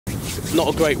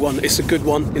not a great one. It's a good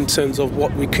one in terms of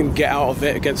what we can get out of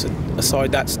it against a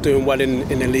side that's doing well in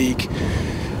the league.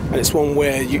 And it's one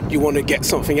where you want to get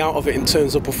something out of it in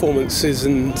terms of performances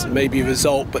and maybe a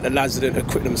result, but the lads didn't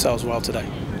acquit themselves well today.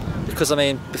 Because, I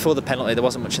mean, before the penalty, there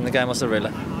wasn't much in the game, was there,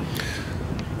 really?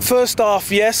 First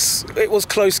half, yes, it was a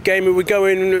close game. We go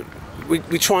in,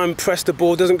 we try and press the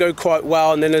ball, doesn't go quite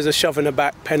well, and then there's a shove in the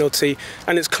back penalty,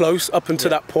 and it's close up until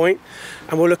that point.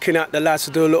 And we're looking at the lads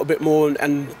to do a little bit more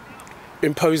and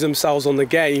impose themselves on the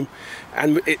game.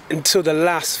 And until the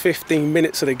last 15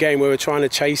 minutes of the game, where we're trying to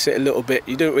chase it a little bit,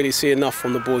 you don't really see enough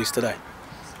from the boys today.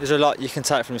 Is there a lot you can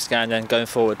take from this game then going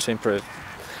forward to improve?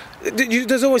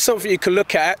 There's always something you can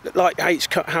look at, like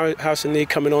Harrison Lee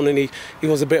coming on, and he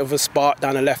was a bit of a spark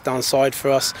down the left-hand side for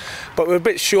us. But we're a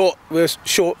bit short. We're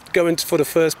short going for the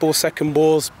first ball, second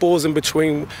balls in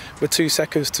between were 2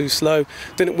 seconds too slow.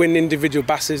 Didn't win individual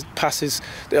passes,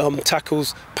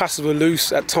 tackles. Passes were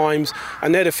loose at times,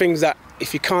 and they're the things that,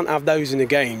 if you can't have those in the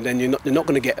game, then you're not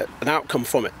going to get an outcome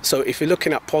from it. So if you're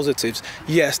looking at positives,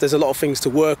 yes, there's a lot of things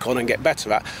to work on and get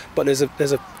better at, but there's a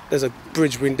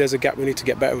gap we need to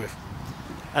get better with.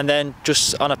 And then,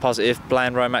 just on a positive,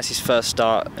 Blaine Romack's his first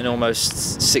start in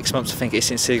almost 6 months, I think it is,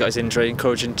 since he got his injury.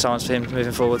 Encouraging times for him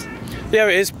moving forward. Yeah,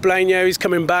 it is. Blaine, he's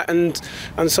coming back, and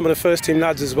some of the first team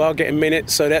lads as well getting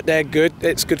minutes, so that they're good.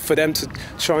 It's good for them to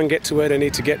try and get to where they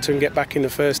need to get to and get back in the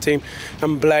first team.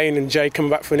 And Blaine and Jay coming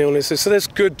back from illnesses, so there's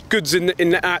goods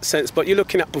in that sense. But you're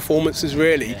looking at performances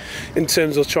really, in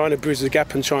terms of trying to bridge the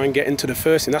gap and try and get into the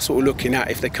first team. That's what we're looking at.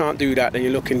 If they can't do that, then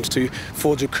you're looking to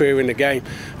forge a career in the game,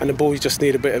 and the boys just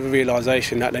need a bit of a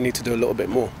realisation that they need to do a little bit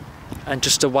more. And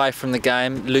just away from the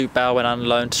game, Luke Bell went on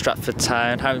loan to Stratford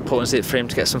Town. How important is it for him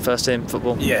to get some first team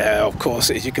football? Yeah, of course.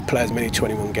 You could play as many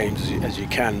 21 games as you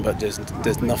can, but there's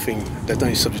no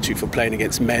substitute for playing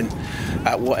against men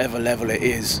at whatever level it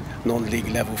is, non-league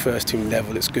level, first team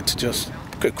level. It's good to just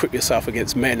equip yourself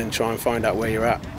against men and try and find out where you're at.